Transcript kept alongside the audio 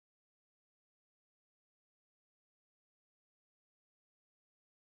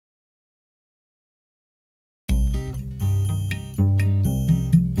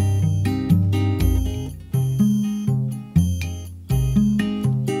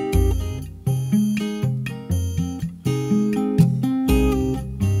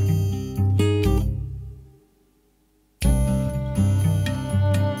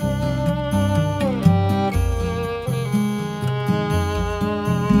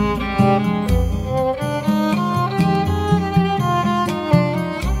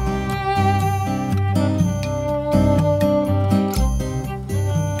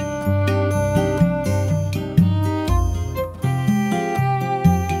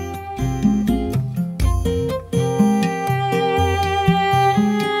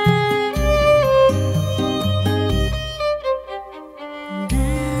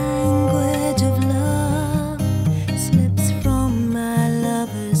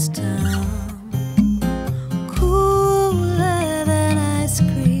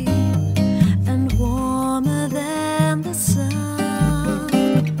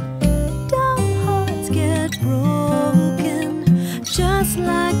just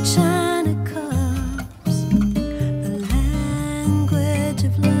like china cups. The language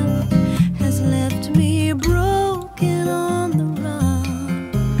of love has left me broken on the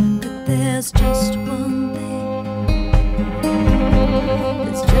run. But there's just one thing.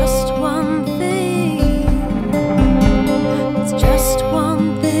 It's just one thing. It's just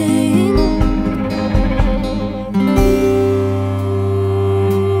one thing.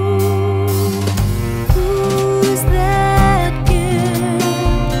 Who's that girl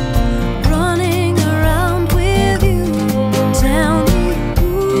running around with you? Tell me,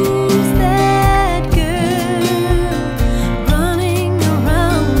 who's that girl running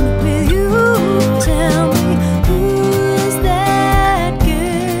around with you? Tell me, who's that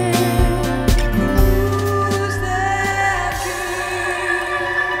girl? Who's that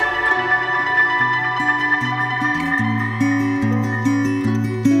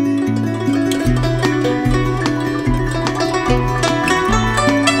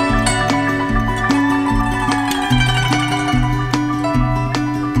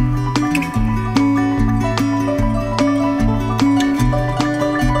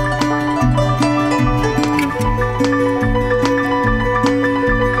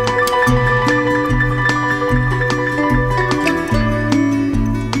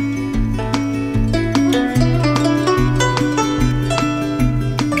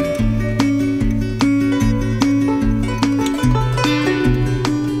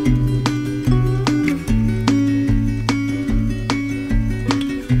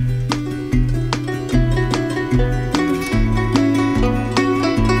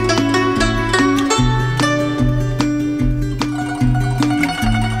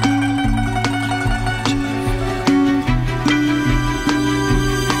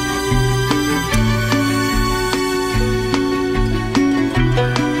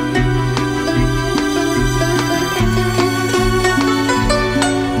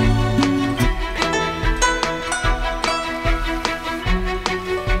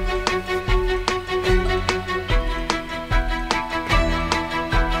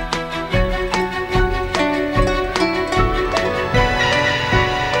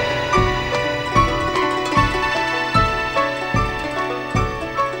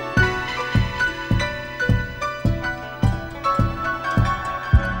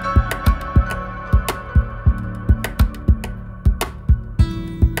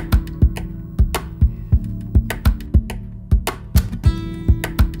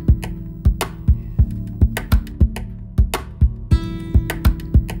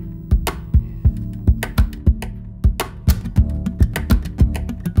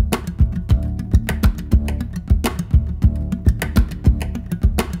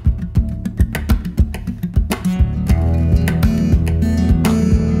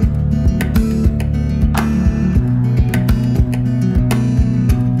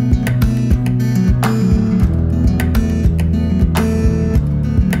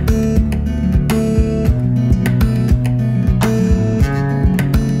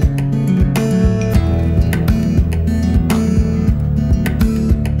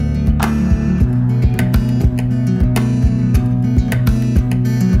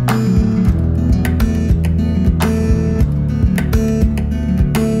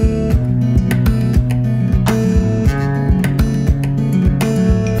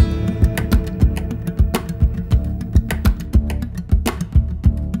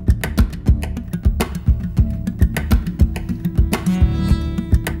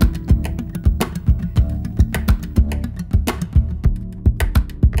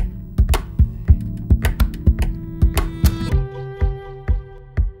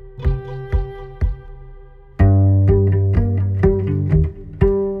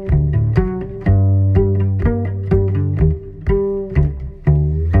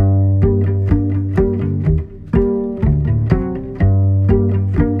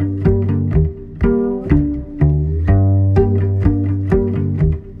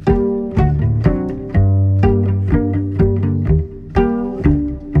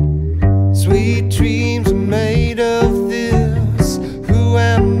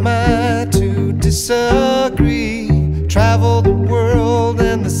disagree. Travel the world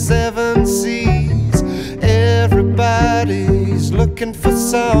and the seven seas. Everybody's looking for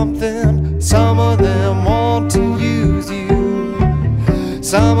something. Some of them want to use you.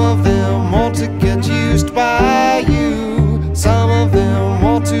 Some of them want to get used by you. Some of them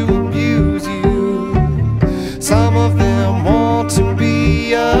want to abuse you. Some of them want to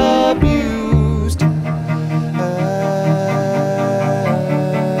be abused.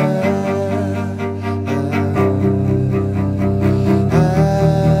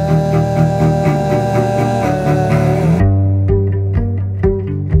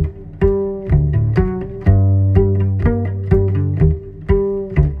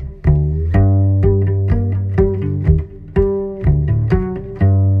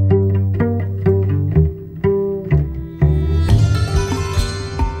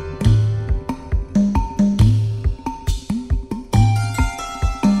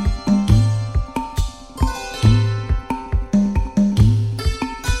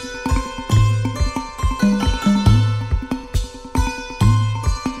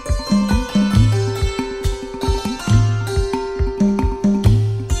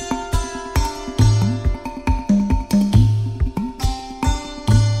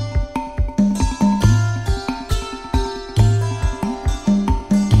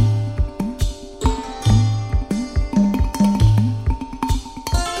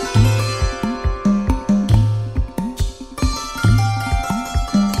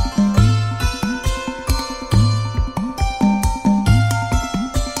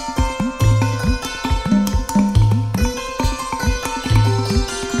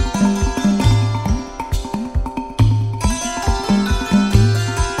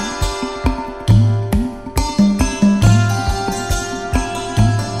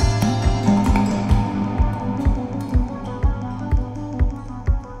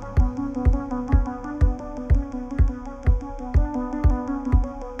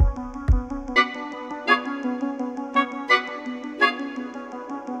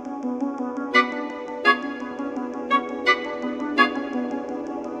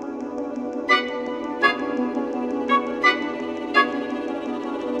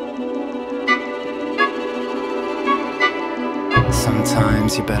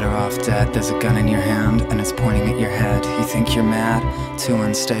 Sometimes you're better off dead. There's a gun in your hand and it's pointing at your head. You think you're mad, too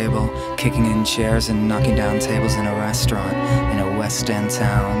unstable, kicking in chairs and knocking down tables in a restaurant in a West End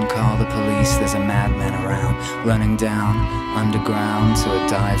town. Call the police, there's a madman around, running down underground to a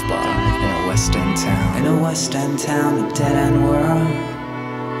dive bar in a West End town. In a West End town, a dead end world,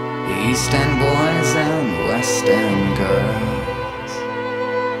 the East End boys and West End girls.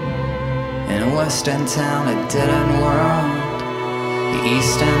 In a West End town, a dead end world, the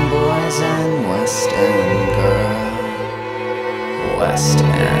East End boys and West End girls. West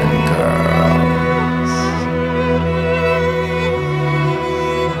End girls.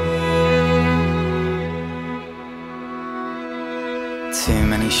 Too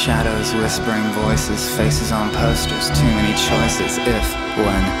many shadows, whispering voices, faces on posters, too many choices. If,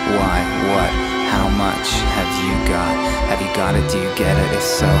 when, why, what, how much have you got? Have you got it? Do you get it? If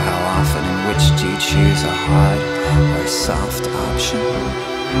so, how often? And which do you choose, a hard or a soft option?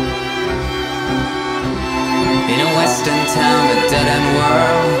 In a West End town, a dead end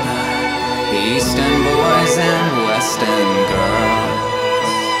world, the East End boys and West End girls.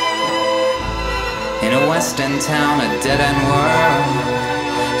 In a West End town, a dead end world,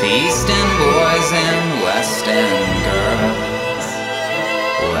 the East End boys and West End girls.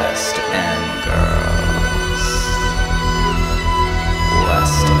 West End girls.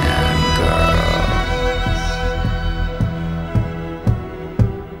 West End girls.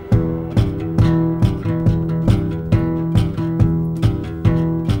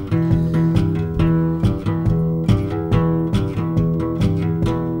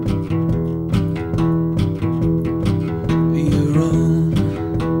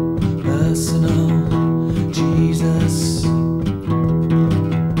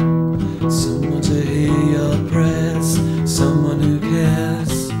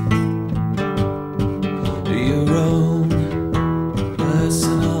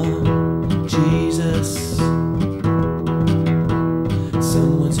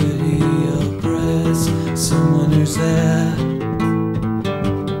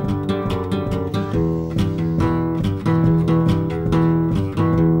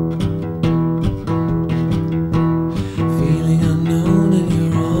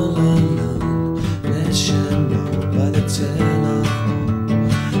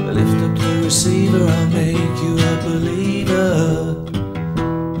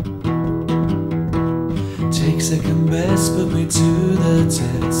 Second best, put me to the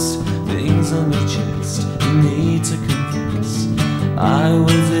test.